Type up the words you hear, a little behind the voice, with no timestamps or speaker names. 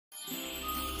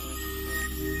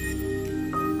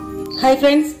Hi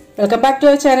friends, welcome back to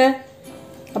our channel.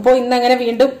 അപ്പോൾ ഇന്ന് അങ്ങനെ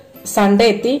വീണ്ടും സൺഡേ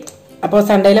എത്തി. അപ്പോൾ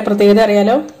സൺഡേയിലെ പ്രത്യേകത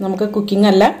അറിയാലോ, നമുക്ക് കുക്കിംഗ്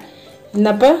അല്ല.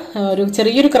 ഇന്നപ്പോൾ ഒരു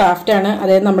ചെറിയൊരു ക്രാഫ്റ്റ് ആണ്.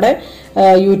 അതായത് നമ്മുടെ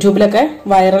യൂട്യൂബിലൊക്കെ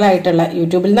വൈറലായിട്ടുള്ള,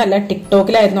 യൂട്യൂബിൽ നിന്നല്ല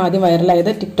ടിക്ടോക്കിലായിരുന്നു ആദ്യം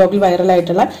വൈറലായത്, ടിക്ടോക്കിൽ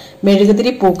വൈറലായിട്ടുള്ള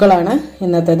മെഴുകുതിരി പൂക്കളാണ്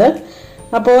ഇന്നത്തേത്.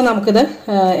 അപ്പോൾ നമുക്കിത്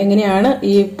എങ്ങനെയാണ്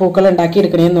ഈ പൂക്കൾ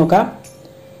ഉണ്ടാക്കിയെടുക്കണേന്ന് നോക്കാം.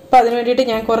 അപ്പോൾ അതിന് വേണ്ടിയിട്ട്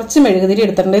ഞാൻ കുറച്ച് മെഴുകുതിരി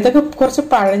എടുത്തിട്ടുണ്ട്. ഇതൊക്കെ കുറച്ച്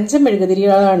പഴഞ്ച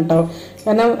മെഴുകുതിരികളാണ് കേട്ടോ.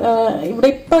 കാരണം ഇവിടെ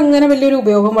ഇപ്പം അങ്ങനെ വലിയൊരു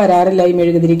ഉപയോഗം വരാറില്ല ഈ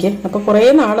മെഴുകുതിരിക്ക്. അപ്പോൾ കുറേ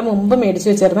നാൾ മുമ്പ് മേടിച്ച്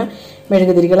വെച്ചിരുന്ന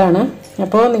മെഴുകുതിരികളാണ്.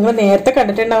 അപ്പോൾ നിങ്ങൾ നേരത്തെ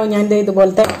കണ്ടിട്ടുണ്ടാവും ഞാൻ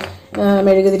ഇതുപോലത്തെ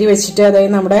മെഴുകുതിരി വെച്ചിട്ട്,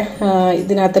 അതായത് നമ്മുടെ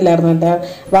ഇതിനകത്തില്ലായിരുന്നു എന്താ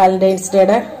വാലന്റൈൻസ്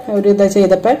ഡേയുടെ ഒരു ഇത്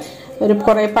ചെയ്തപ്പോൾ ഒരു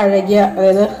കുറേ പഴകിയ,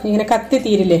 അതായത് ഇങ്ങനെ കത്തി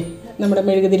തീരില്ലേ നമ്മുടെ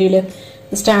മെഴുകുതിരിയിൽ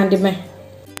സ്റ്റാൻഡിന്മേ,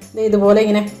 ഇതുപോലെ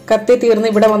ഇങ്ങനെ കത്തി തീർന്ന്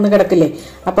ഇവിടെ വന്ന് കിടക്കില്ലേ.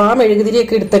 അപ്പോൾ ആ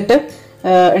മെഴുകുതിരിയൊക്കെ എടുത്തിട്ട്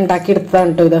ഉണ്ടാക്കിയെടുത്തതാണ്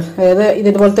കേട്ടോ ഇത്. അതായത്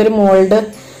ഇതുപോലത്തെ ഒരു മോൾഡ്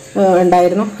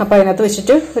ഉണ്ടായിരുന്നു. അപ്പോൾ അതിനകത്ത്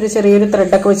വെച്ചിട്ട് ഒരു ചെറിയൊരു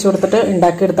ത്രെഡൊക്കെ വെച്ച് കൊടുത്തിട്ട്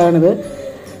ഉണ്ടാക്കിയെടുത്താണിത്.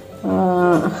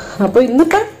 അപ്പോൾ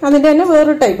ഇന്നിപ്പോൾ അതിൻ്റെ തന്നെ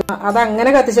വേറൊരു ടൈപ്പ്, അതങ്ങനെ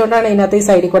കത്തിച്ചുകൊണ്ടാണ് ഇതിനകത്ത് ഈ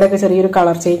സൈഡിൽ കൂടെ ഒക്കെ ചെറിയൊരു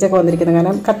കളർ ചേഞ്ച് ഒക്കെ വന്നിരിക്കുന്നത്.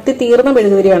 കാരണം കത്തി തീർന്ന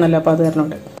മെഴുകുതിരിയാണല്ലോ. അപ്പോൾ അത്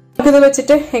കാരണമുണ്ട്. നമുക്കിത്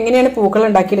വെച്ചിട്ട് എങ്ങനെയാണ് പൂക്കൾ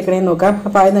ഉണ്ടാക്കിയെടുക്കണേന്ന് നോക്കാം.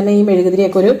 അപ്പോൾ ആദ്യം തന്നെ ഈ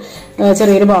മെഴുകുതിരിയൊക്കെ ഒരു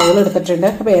ചെറിയൊരു ബൗൾ എടുത്തിട്ടുണ്ട്.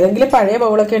 അപ്പോൾ ഏതെങ്കിലും പഴയ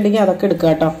ബൗളൊക്കെ ഉണ്ടെങ്കിൽ അതൊക്കെ എടുക്കുക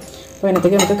കേട്ടോ. അപ്പോൾ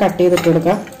അതിനകത്തേക്ക് നമുക്ക് കട്ട് ചെയ്തിട്ട്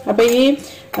എടുക്കാം. അപ്പോൾ ഈ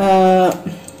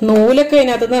നൂലൊക്കെ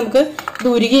അതിനകത്ത് നമുക്ക് ഇത്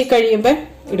ഉരുകി കഴിയുമ്പോൾ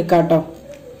എടുക്കാം കേട്ടോ.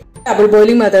 ഡബിൾ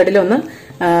ബോയിലിംഗ് മെത്തേഡിലൊന്ന്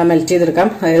മെൽറ്റ് ചെയ്തെടുക്കാം.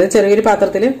 അതായത് ചെറിയൊരു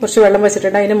പാത്രത്തിൽ കുറച്ച് വെള്ളം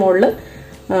വെച്ചിട്ടുണ്ട്. അതിൻ്റെ മുകളിൽ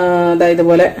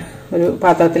ഇതുപോലെ ഒരു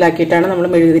പാത്രത്തിലാക്കിയിട്ടാണ് നമ്മൾ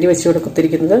മെഴുകുതിരി വെച്ച്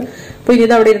കൊടുത്തിരിക്കുന്നത്. അപ്പോൾ ഇനി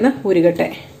ഇത് അവിടെ ഇരുന്ന് ഉരുകട്ടെ.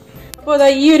 അപ്പോൾ അതാ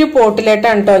ഈ ഒരു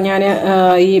പോട്ടിലായിട്ടാണ് കേട്ടോ ഞാൻ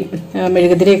ഈ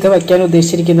മെഴുകുതിരിയൊക്കെ വയ്ക്കാൻ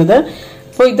ഉദ്ദേശിച്ചിരിക്കുന്നത്.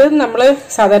 അപ്പോൾ ഇത് നമ്മൾ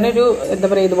സാധാരണ ഒരു എന്താ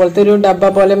പറയുക, ഇതുപോലത്തെ ഒരു ഡബ്ബ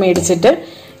പോലെ മേടിച്ചിട്ട്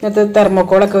ഇതിനകത്ത്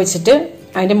തെർമോക്കോളൊക്കെ വെച്ചിട്ട്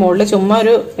അതിൻ്റെ മുകളിൽ ചുമ്മാ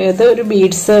ഒരു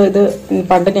ബീഡ്സ്, ഇത്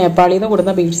പണ്ട് നേപ്പാളിൽ നിന്ന്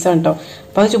കൊടുക്കുന്ന ബീഡ്സാണ് കേട്ടോ.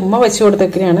 അപ്പോൾ അത് ചുമ്മാ വെച്ച്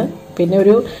കൊടുത്തേക്കാണ്. പിന്നെ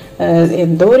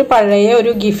എന്തോ ഒരു പഴയ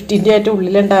ഒരു ഗിഫ്റ്റിൻ്റെ ആയിട്ട്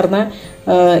ഉള്ളിലുണ്ടായിരുന്ന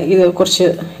ഇത് കുറച്ച്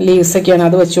ലീവ്സൊക്കെയാണ്,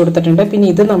 അത് വെച്ച് കൊടുത്തിട്ടുണ്ട്. പിന്നെ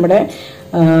ഇത് നമ്മുടെ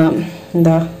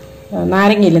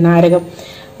നാരങ്ങയില്ലേ,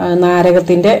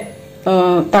 നാരകത്തിൻ്റെ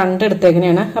തണ്ട്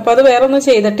എടുത്തേക്കനെയാണ്. അപ്പോൾ അത് വേറെ ഒന്നും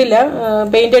ചെയ്തിട്ടില്ല,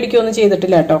 പെയിന്റ് അടിക്കുകയൊന്നും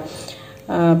ചെയ്തിട്ടില്ല കേട്ടോ.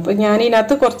 അപ്പോൾ ഞാൻ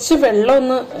ഇതിനകത്ത് കുറച്ച് വെള്ളം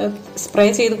ഒന്ന് സ്പ്രേ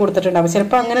ചെയ്ത് കൊടുത്തിട്ടുണ്ട്. അപ്പോൾ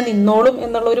ചിലപ്പോൾ അങ്ങനെ നിന്നോളും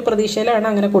എന്നുള്ള ഒരു പ്രതീക്ഷയിലാണ്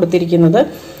അങ്ങനെ കൊടുത്തിരിക്കുന്നത്.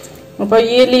 അപ്പോൾ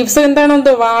ഈ ലീവ്സ്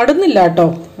എന്താണെന്തോ വാടുന്നില്ല കേട്ടോ.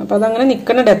 അപ്പോൾ അതങ്ങനെ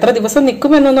നിൽക്കുന്നുണ്ട്. എത്ര ദിവസം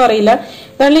നിൽക്കുമെന്നൊന്നും അറിയില്ല.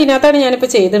 അതായത് ഇതിനകത്താണ്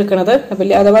ഞാനിപ്പോൾ ചെയ്തെടുക്കുന്നത്.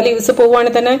 അപ്പോൾ അഥവാ ലീവ്സ്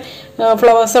പോവുകയാണെങ്കിൽ തന്നെ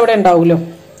ഫ്ലവേഴ്സ് അവിടെ ഉണ്ടാവുമല്ലോ.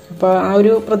 അപ്പോൾ ആ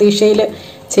ഒരു പ്രതീക്ഷയിൽ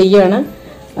ചെയ്യാണ്.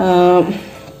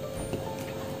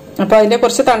 അപ്പോൾ അതിൻ്റെ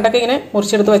കുറച്ച് തണ്ടൊക്കെ ഇങ്ങനെ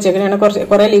മുറിച്ചെടുത്ത് വെച്ചേക്കണെയാണ്.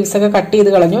 കുറേ ലീവ്സൊക്കെ കട്ട് ചെയ്ത്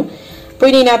കളഞ്ഞു. അപ്പോൾ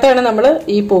ഇനി ഇതിനകത്താണ് നമ്മൾ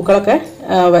ഈ പൂക്കളൊക്കെ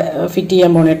ഫിറ്റ്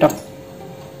ചെയ്യാൻ പോണേ കേട്ടോ.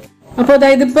 അപ്പോൾ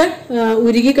അതായത് ഇപ്പം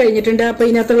ഉരുകി കഴിഞ്ഞിട്ടുണ്ട്. അപ്പോൾ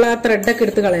ഇതിനകത്തുള്ള ആ ത്രെഡൊക്കെ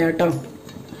എടുത്ത് കളയാം കേട്ടോ.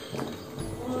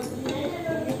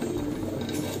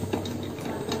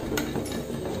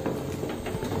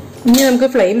 ഇനി നമുക്ക്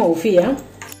ഫ്ലെയിം ഓഫ് ചെയ്യാം.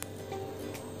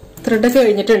 ത്രെഡൊക്കെ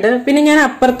കഴിഞ്ഞിട്ടുണ്ട്. പിന്നെ ഞാൻ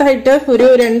അപ്പുറത്തായിട്ട് ഒരു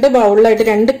 2 ബൗളിലായിട്ട്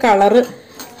 2 കളറ്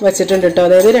വെച്ചിട്ടുണ്ട് കേട്ടോ.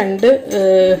 അതായത് 2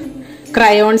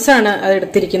 ക്രയോൺസ് ആണ് അത്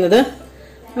എടുത്തിരിക്കുന്നത്.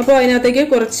 അപ്പോൾ അതിനകത്തേക്ക്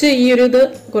കുറച്ച് ഇത്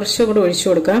കുറച്ചും കൂടെ ഒഴിച്ചു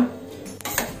കൊടുക്കാം.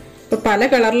 അപ്പോൾ പല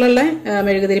കളറിലുള്ള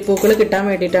മെഴുകുതിരി പൂക്കൾ കിട്ടാൻ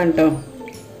വേണ്ടിയിട്ടാണ് കേട്ടോ.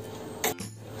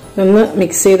 ഒന്ന്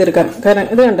മിക്സ് ചെയ്തെടുക്കാം. കാരണം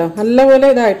ഇത് കണ്ടോ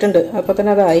നല്ലപോലെ ഇതായിട്ടുണ്ട്. അപ്പോൾ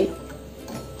തന്നെ അതായി.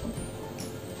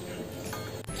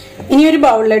 ഇനി ഒരു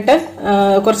ബൗളിലിട്ട്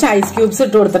കുറച്ച് ഐസ് ക്യൂബ്സ്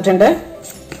ഇട്ട് കൊടുത്തിട്ടുണ്ട്.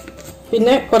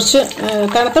 പിന്നെ കുറച്ച്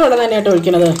തണുത്ത വെള്ളം തന്നെയായിട്ട്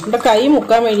ഒഴിക്കണത്. നമ്മുടെ കൈ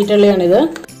മുക്കാൻ വേണ്ടിയിട്ടുള്ളതാണിത്.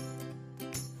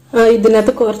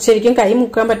 ഇതിനകത്ത് കുറച്ചായിരിക്കും കൈ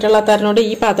മുക്കാൻ പറ്റുള്ളാത്തതിനോട്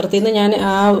ഈ പാത്രത്തിൽ നിന്ന് ഞാൻ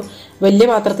ആ വലിയ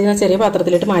പാത്രത്തിൽ നിന്ന് ചെറിയ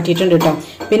പാത്രത്തിലിട്ട് മാറ്റിയിട്ടുണ്ട് കേട്ടോ.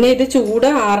 പിന്നെ ഇത് ചൂട്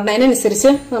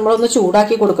ആറുന്നതിനനുസരിച്ച് നമ്മളൊന്ന്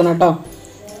ചൂടാക്കി കൊടുക്കണം കേട്ടോ.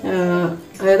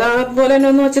 അതായത് അതുപോലെ തന്നെ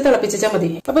ഒന്ന് വെച്ച് തിളപ്പിച്ചാൽ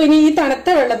മതി. അപ്പോൾ ഇനി ഈ തണുത്ത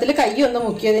വെള്ളത്തിൽ കൈ ഒന്ന്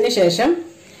മുക്കിയതിന് ശേഷം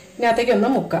ഇതിനകത്തേക്ക്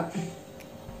ഒന്ന് മുക്കാം.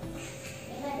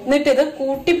 എന്നിട്ട് ഇത്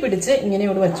കൂട്ടിപ്പിടിച്ച് ഇങ്ങനെ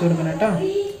ഇവിടെ വെച്ചു കൊടുക്കണം കേട്ടോ.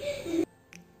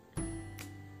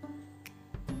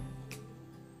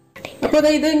 അപ്പൊ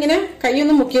ഇത് ഇങ്ങനെ കൈ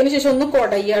ഒന്ന് മുക്കിയതിന് ശേഷം ഒന്ന്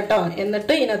കുടയുക കേട്ടോ.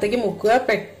 എന്നിട്ട് ഇതിനകത്തേക്ക് മുക്കുക.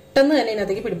 പെട്ടെന്ന് തന്നെ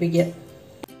ഇതിനകത്തേക്ക് പിടിപ്പിക്കുക.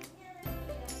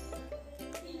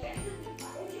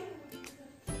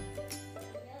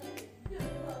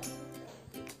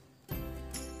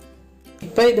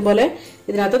 ഇപ്പൊ ഇതുപോലെ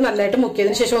ഇതിനകത്ത് നല്ലതായിട്ട്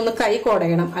മുക്കിയതിന് ശേഷം ഒന്ന് കൈ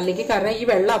കുടയണം. അല്ലെങ്കിൽ കാരണം ഈ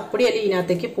വെള്ളം അപ്പടിയല്ല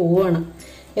ഇതിനകത്തേക്ക് പോവാണ്.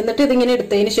 എന്നിട്ട് ഇതിങ്ങനെ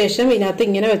എടുത്തതിന് ശേഷം ഇതിനകത്ത്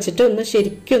ഇങ്ങനെ വെച്ചിട്ട് ഒന്ന്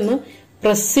ശരിക്കൊന്ന്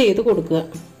പ്രസ് ചെയ്ത് കൊടുക്കുക.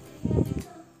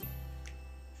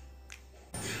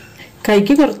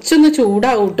 കൈക്ക് കുറച്ചൊന്ന്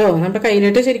ചൂടാവും കേട്ടോ. നമ്മുടെ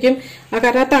കയ്യിലിട്ട് ശരിക്കും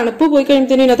കാരണം ആ തണുപ്പ് പോയി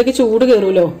കഴിയുമ്പോഴത്തേനും ഇതിനകത്തേക്ക് ചൂട്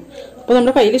കയറുമല്ലോ. അപ്പൊ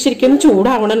നമ്മുടെ കയ്യിൽ ശരിക്കും ഒന്ന്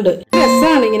ചൂടാവണുണ്ട്.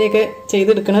 രസമാണ് ഇങ്ങനെയൊക്കെ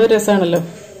ചെയ്തെടുക്കണത്, രസമാണല്ലോ.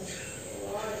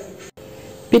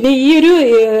 പിന്നെ ഈ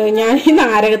ഞാൻ ഈ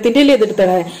നാരകത്തിന്റെ അല്ലേ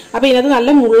ഇതെടുത്തത്. അപ്പൊ ഇതിനകത്ത്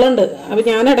നല്ല മുള്ളുണ്ട്. അപ്പൊ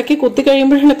ഞാൻ ഇടയ്ക്ക് കുത്തി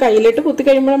കഴിയുമ്പോഴാണ്, കയ്യിലിട്ട് കുത്തി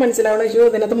കഴിയുമ്പോഴാണ് മനസ്സിലാവണം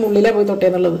ഇതിനകത്ത് മുള്ളിലാ പോയി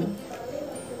തൊട്ടേന്നുള്ളത്.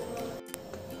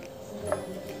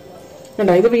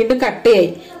 കണ്ടോ ഇത് വീണ്ടും കട്ടയായി.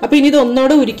 അപ്പൊ ഇനി ഇത്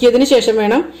ഒന്നോടെ ഉരുക്കിയതിന് ശേഷം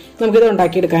വേണം നമുക്കിത്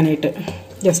ഉണ്ടാക്കിയെടുക്കാനായിട്ട്.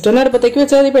 ജസ്റ്റ് ഒന്ന് അടുപ്പത്തേക്ക്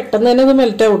വെച്ചാൽ മതി, പെട്ടെന്ന് തന്നെ ഇത്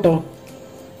മെൽറ്റ് ആവും കേട്ടോ.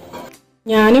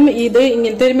 ഞാനും ഇത്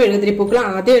ഇങ്ങനത്തെ ഒരു മെഴുകുതിരിപ്പൂക്കൾ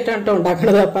ആദ്യമായിട്ടാണ് കേട്ടോ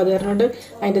ഉണ്ടാക്കുന്നത്. അപ്പൊ അത് കാരണം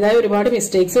അതിൻ്റെതായ ഒരുപാട്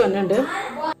മിസ്റ്റേക്സ് വന്നിട്ടുണ്ട്.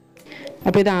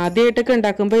 അപ്പോൾ ഇത് ആദ്യമായിട്ടൊക്കെ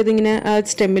ഉണ്ടാക്കുമ്പോൾ ഇതിങ്ങനെ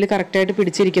സ്റ്റെമ്മിൽ കറക്റ്റായിട്ട്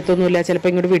പിടിച്ചിരിക്കത്തൊന്നുമില്ല, ചിലപ്പോൾ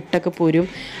ഇങ്ങോട്ട് വിട്ടൊക്കെ പോരും.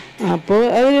 അപ്പോൾ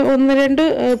അത് 1-2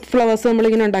 ഫ്ലവേഴ്സ്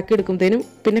നമ്മളിങ്ങനെ ഉണ്ടാക്കിയെടുക്കുമ്പോഴത്തേനും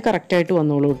പിന്നെ കറക്റ്റായിട്ട്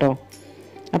വന്നോളൂ കേട്ടോ.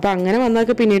 അപ്പോൾ അങ്ങനെ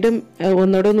വന്നതൊക്കെ പിന്നീട്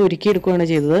ഒന്നോടെ ഒന്ന് ഉരുക്കിയെടുക്കുകയാണ്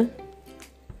ചെയ്തത്.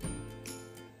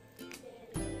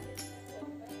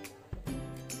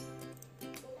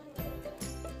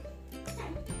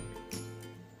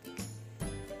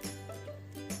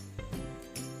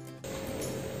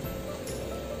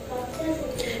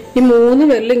 ഈ 3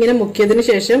 വിരൽ ഇങ്ങനെ മുക്കിയതിന്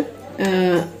ശേഷം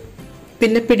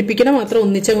പിന്നെ പിടിപ്പിക്കണ മാത്രം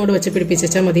ഒന്നിച്ചങ്ങോട്ട് വെച്ച്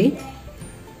പിടിപ്പിച്ചാൽ മതി.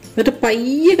 എന്നിട്ട്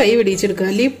പയ്യെ കൈ പിടിച്ചെടുക്കുക,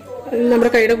 അല്ലെങ്കിൽ നമ്മുടെ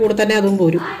കൈയുടെ കൂടെ തന്നെ അതും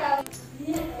പോരും.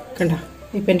 കണ്ട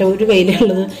ഇപ്പം എൻ്റെ ഒരു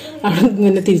കയ്യിലുള്ളത് അവിടെ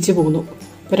ഇങ്ങനെ തിരിച്ചു പോകുന്നു.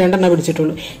 ഇപ്പോൾ 2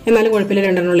 പിടിച്ചിട്ടുള്ളൂ, എന്നാലും കുഴപ്പമില്ല,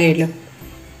 2 ഉള്ളതായല്ലോ.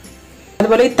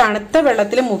 അതുപോലെ ഈ തണുത്ത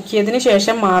വെള്ളത്തിൽ മുക്കിയതിന്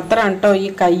ശേഷം മാത്രമാണ് കേട്ടോ ഈ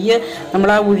കൈ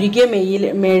നമ്മൾ ആ ഒഴുകിയ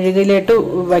മെഴുകിലോട്ട്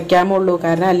വയ്ക്കാമുള്ളൂ.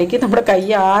 കാരണം അല്ലെങ്കിൽ നമ്മുടെ കൈ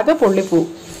ആകെ പൊള്ളിപ്പോവും.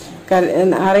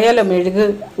 അറിയാലോ, മെഴുക്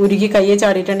ഉരുകി കയ്യെ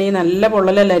ചാടിയിട്ടുണ്ടെങ്കിൽ നല്ല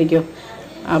പൊള്ളലല്ലായിരിക്കും.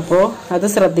 അപ്പോൾ അത്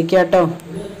ശ്രദ്ധിക്കുക കേട്ടോ.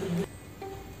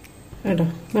 കേട്ടോ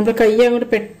നമ്മുടെ കൈ അങ്ങോട്ട്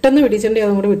പെട്ടെന്ന് പിടിച്ചിട്ടുണ്ടെങ്കിൽ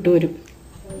അതങ്ങോട്ട് വിട്ടുവരും.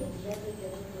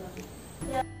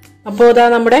 അപ്പോൾ ഇതാ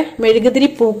നമ്മുടെ മെഴുകുതിരി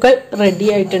പൂക്കൾ റെഡി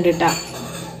ആയിട്ടുണ്ട് കേട്ടാ.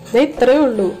 ഇതേ ഇത്രയേ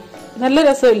ഉള്ളൂ. നല്ല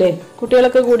രസമില്ലേ?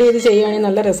 കുട്ടികളൊക്കെ കൂടി ഇത് ചെയ്യുകയാണെങ്കിൽ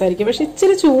നല്ല രസമായിരിക്കും. പക്ഷെ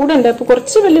ഇച്ചിരി ചൂടുണ്ട്. അപ്പോൾ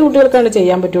കുറച്ച് വലിയ കുട്ടികൾക്കാണ്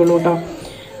ചെയ്യാൻ പറ്റുള്ളൂ കേട്ടോ.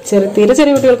 തീരെ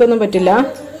ചെറിയ കുട്ടികൾക്കൊന്നും പറ്റില്ല.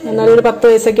 എന്നാലും ഒരു 10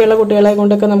 വയസ്സൊക്കെയുള്ള കുട്ടികളെ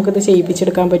കൊണ്ടൊക്കെ നമുക്കിത്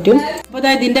ചെയ്യിപ്പിച്ചെടുക്കാൻ പറ്റും. അപ്പോൾ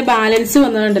അതായത് ഇതിന്റെ ബാലൻസ്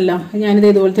വന്നതുണ്ടല്ലോ, ഞാനിത്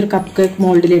ഇതുപോലത്തെ ഒരു കപ്പ് കേക്ക്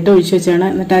മോൾഡിലിട്ട് ഒഴിച്ചു വെച്ചാണ്.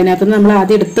 എന്നിട്ട് അതിനകത്ത് നമ്മൾ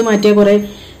ആദ്യം എടുത്ത് മാറ്റിയ കുറേ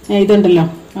ഇതുണ്ടല്ലോ,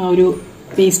 ഒരു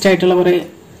പേസ്റ്റ് ആയിട്ടുള്ള കുറേ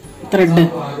ത്രെഡ്,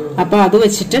 അപ്പോൾ അത്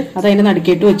വെച്ചിട്ട് അത് അതിന്റെ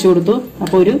നടുക്കേട്ട് വെച്ചു കൊടുത്തു.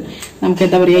 അപ്പോൾ ഒരു നമുക്ക്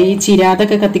എന്താ പറയുക, ഈ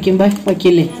ചിരാതൊക്കെ കത്തിക്കുമ്പോൾ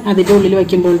വയ്ക്കില്ലേ, അതിന്റെ ഉള്ളിൽ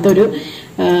വയ്ക്കുമ്പോഴത്തെ ഒരു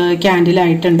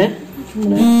ക്യാൻഡിലായിട്ടുണ്ട്.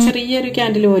 ചെറിയൊരു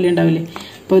ക്യാൻഡിൽ പോലെ ഉണ്ടാവില്ലേ.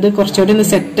 അപ്പോൾ ഇത് കുറച്ചുകൂടി ഒന്ന്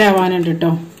സെറ്റ് ആവാനുണ്ട്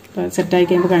കേട്ടോ. അപ്പോൾ സെറ്റായി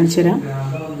കഴിയുമ്പോൾ കാണിച്ചു തരാം.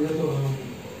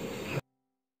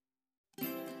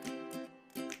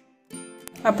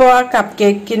 അപ്പോൾ ആ കപ്പ്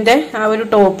കേക്കിന്റെ ആ ഒരു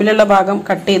ടോപ്പിലുള്ള ഭാഗം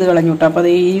കട്ട് ചെയ്ത് കളഞ്ഞു കേട്ടോ. അപ്പോൾ അത്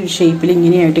ഈ ഷേപ്പിൽ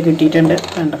ഇങ്ങനെയായിട്ട് കിട്ടിയിട്ടുണ്ട്.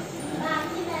 കണ്ടോ,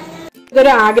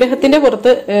 ഇതൊരു ആഗ്രഹത്തിന്റെ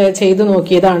പുറത്ത് ചെയ്തു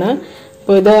നോക്കിയതാണ്.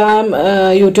 അപ്പോൾ ഇത്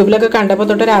യൂട്യൂബിലൊക്കെ കണ്ടപ്പോൾ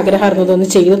തൊട്ടൊരു ആഗ്രഹമായിരുന്നു ഇതൊന്ന്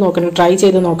ചെയ്ത് നോക്കണം, ട്രൈ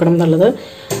ചെയ്ത് നോക്കണം എന്നുള്ളത്.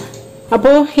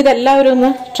 അപ്പോൾ ഇതെല്ലാവരും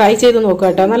ഒന്ന് ട്രൈ ചെയ്ത് നോക്കുക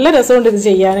കേട്ടോ. നല്ല രസമുണ്ട് ഇത്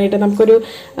ചെയ്യാനായിട്ട്. നമുക്കൊരു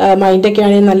മൈൻഡൊക്കെ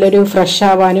ആണെങ്കിൽ നല്ലൊരു ഫ്രഷ്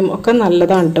ആവാനും ഒക്കെ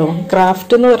നല്ലതാണ് കേട്ടോ.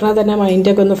 ക്രാഫ്റ്റ് എന്ന് പറഞ്ഞാൽ തന്നെ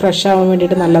മൈൻഡൊക്കെ ഒന്ന് ഫ്രഷ് ആവാൻ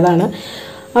വേണ്ടിയിട്ട് നല്ലതാണ്.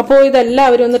 അപ്പോൾ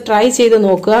ഇതെല്ലാവരും ഒന്ന് ട്രൈ ചെയ്ത്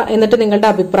നോക്കുക. എന്നിട്ട് നിങ്ങളുടെ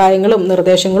അഭിപ്രായങ്ങളും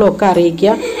നിർദ്ദേശങ്ങളും ഒക്കെ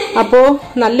അറിയിക്കുക. അപ്പോൾ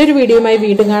നല്ലൊരു വീഡിയോയുമായി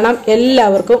വീണ്ടും കാണാം.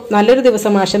 എല്ലാവർക്കും നല്ലൊരു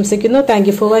ദിവസം ആശംസിക്കുന്നു. Thank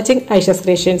you for watching Aisha's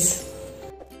creations.